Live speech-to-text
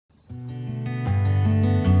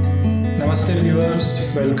Namaste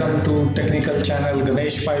viewers, welcome to technical channel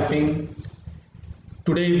Ganesh Piping.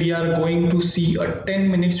 Today we are going to see a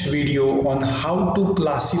 10 minutes video on how to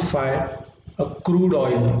classify a crude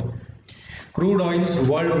oil. Crude oils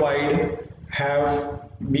worldwide have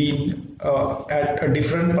been at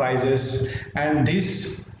different prices, and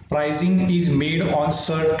this pricing is made on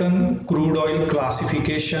certain crude oil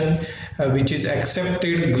classification which is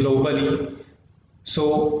accepted globally.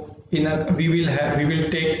 So we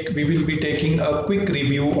will be taking a quick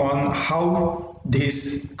review on how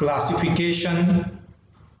this classification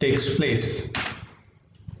takes place.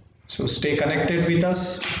 So stay connected with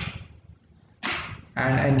us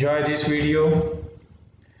and enjoy this video.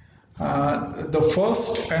 The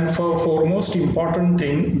first and foremost important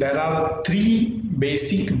thing, there are three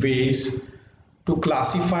basic ways to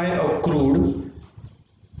classify a crude.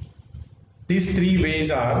 These three ways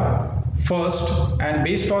are: first, and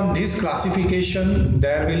based on this classification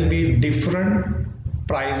there will be different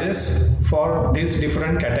prices for these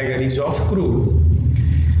different categories of crude.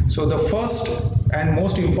 So the first and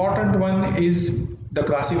most important one is the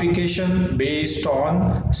classification based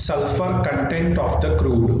on sulfur content of the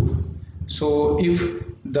crude. So if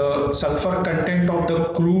the sulfur content of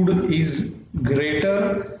the crude is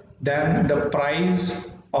greater, then the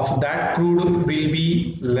price of that crude will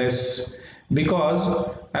be less, because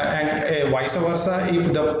and vice versa,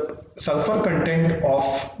 if the sulfur content of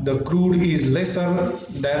the crude is lesser,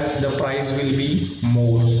 then the price will be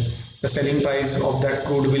more, the selling price of that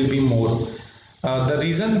crude will be more. The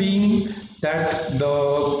reason being that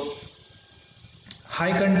the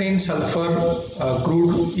high content sulfur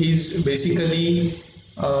crude is basically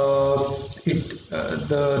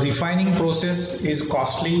the refining process is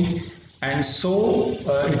costly, and so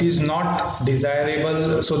it is not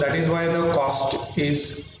desirable, so that is why the cost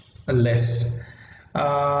is less.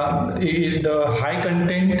 The high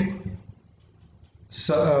content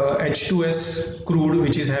H2S crude,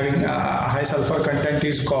 which is having high sulfur content,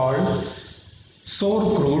 is called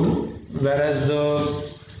sour crude, whereas the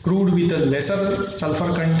crude with a lesser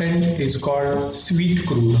sulfur content is called sweet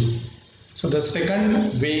crude. So the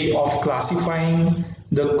second way of classifying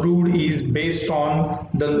the crude is based on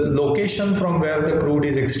the location from where the crude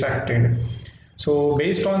is extracted. So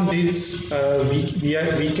based on this,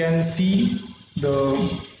 we can see the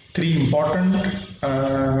three important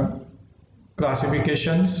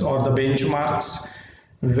classifications or the benchmarks.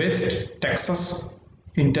 West Texas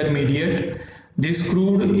Intermediate. This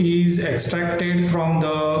crude is extracted from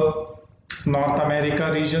the North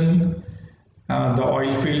America region, the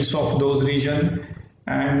oil fields of those region,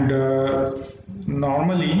 and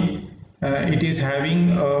normally it is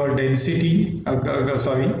having a density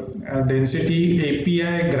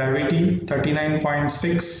API gravity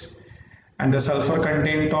 39.6 and the sulfur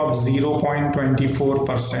content of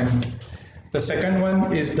 0.24%. The second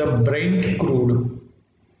one is the Brent crude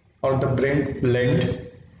or the Brent blend.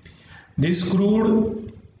 This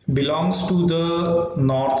crude belongs to the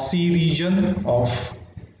North Sea region of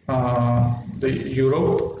the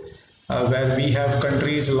Europe, where we have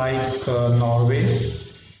countries like Norway,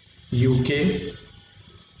 UK.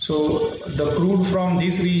 So the crude from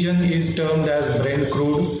this region is termed as Brent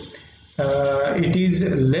crude. It is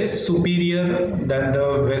less superior than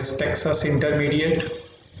the West Texas Intermediate,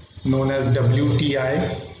 known as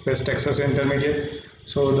WTI, West Texas Intermediate.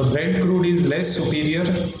 So the Brent crude is less superior.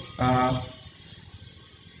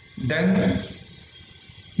 Then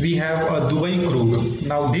we have a Dubai crude.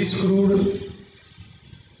 Now this crude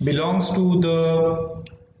belongs to the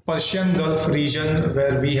Persian Gulf region,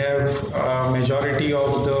 where we have majority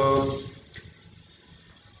of the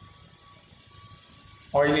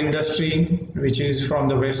oil industry, which is from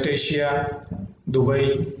the West Asia,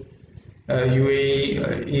 Dubai,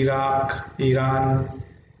 UAE, Iraq, Iran,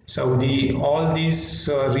 Saudi, all these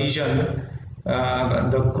region.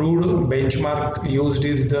 The crude benchmark used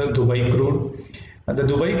is the Dubai crude. The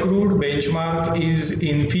Dubai crude benchmark is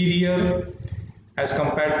inferior as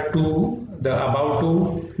compared to the above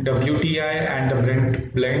two, WTI and the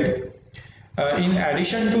Brent blend. In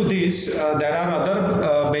addition to this, there are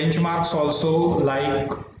other benchmarks also, like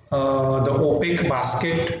the OPEC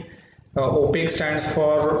basket. OPEC stands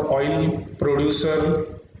for oil producer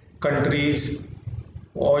countries,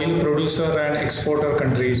 oil producer and exporter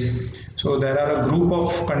countries. So there are a group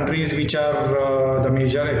of countries which are the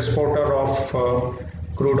major exporter of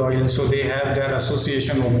crude oil. So they have their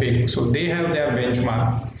association OPEC. So they have their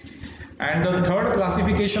benchmark. And the third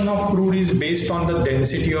classification of crude is based on the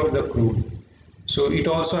density of the crude. So it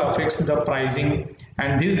also affects the pricing.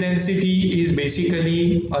 And this density is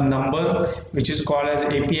basically a number which is called as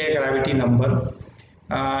API gravity number.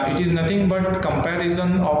 it is nothing but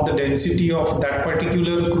comparison of the density of that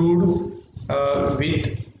particular crude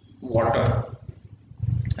with water.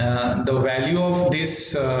 The value of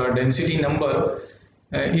this density number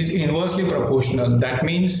is inversely proportional. That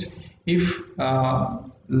means if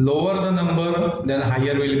lower the number, then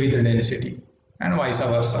higher will be the density, and vice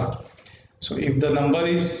versa. So if the number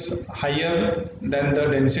is higher, then the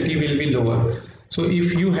density will be lower. So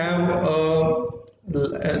if you have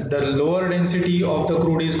the lower density of the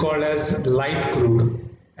crude is called as light crude,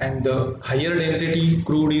 and the higher density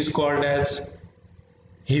crude is called as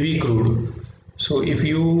heavy crude. So if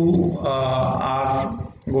you are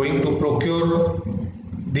going to procure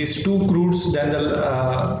these two crudes, then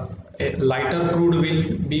the lighter crude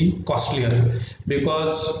will be costlier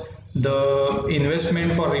because the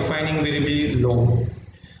investment for refining will be low.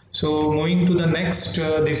 So moving to the next,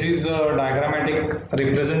 this is a diagrammatic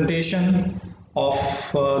representation of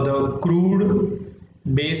the crude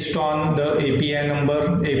based on the API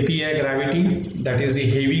number, API gravity, that is the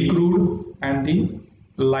heavy crude and the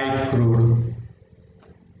light crude.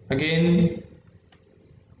 Again,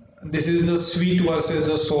 this is the sweet versus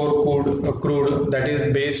the sour crude, that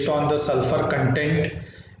is based on the sulfur content.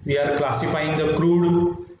 We are classifying the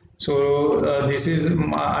crude. So this is,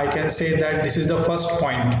 I can say that this is the first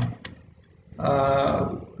point,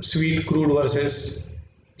 sweet crude versus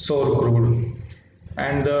sour crude.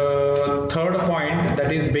 And the third point,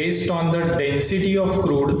 that is based on the density of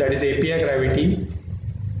crude, that is API gravity,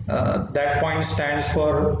 that point stands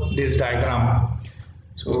for this diagram.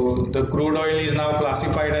 So the crude oil is now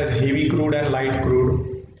classified as heavy crude and light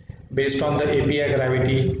crude based on the API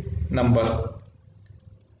gravity number.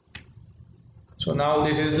 So now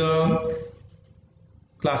this is the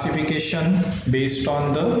classification based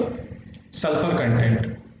on the sulfur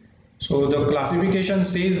content. So the classification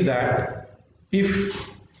says that if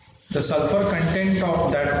the sulfur content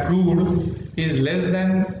of that crude is less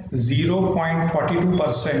than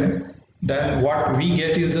 0.42%, then what we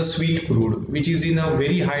get is the sweet crude, which is in a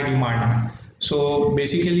very high demand. So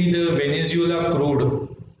basically the Venezuela crude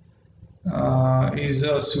is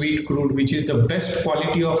a sweet crude, which is the best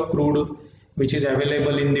quality of crude which is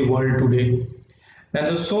available in the world today. Then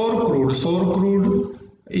the sour crude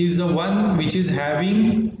is the one which is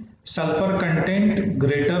having sulfur content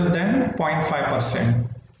greater than 0.5%.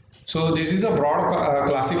 So this is a broad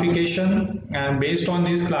classification, and based on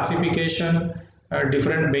this classification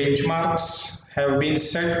different benchmarks have been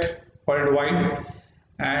set worldwide,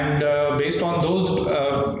 and based on those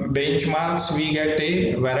benchmarks we get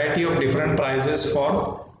a variety of different prices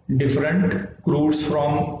for different crudes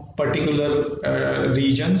from particular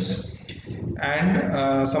regions,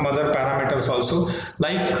 and some other parameters also,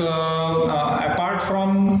 like apart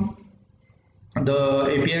from the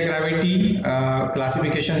API gravity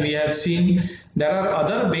classification we have seen, there are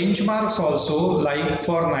other benchmarks also, like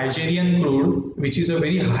for Nigerian crude, which is a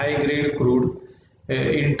very high grade crude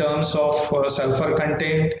in terms of sulfur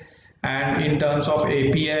content and in terms of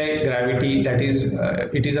API gravity, that is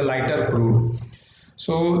it is a lighter crude.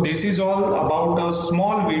 So this is all about a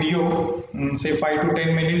small video, say 5 to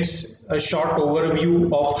 10 minutes, a short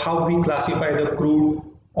overview of how we classify the crude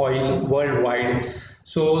oil worldwide.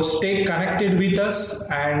 So stay connected with us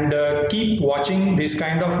and keep watching this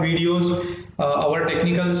kind of videos. Our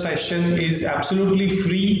technical session is absolutely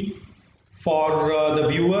free for the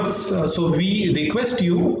viewers. So we request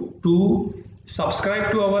you to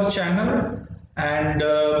subscribe to our channel and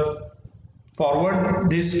forward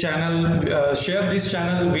this channel, share this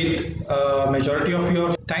channel with majority of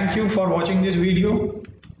your. Thank you for watching this video.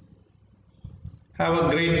 Have a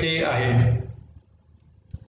great day ahead.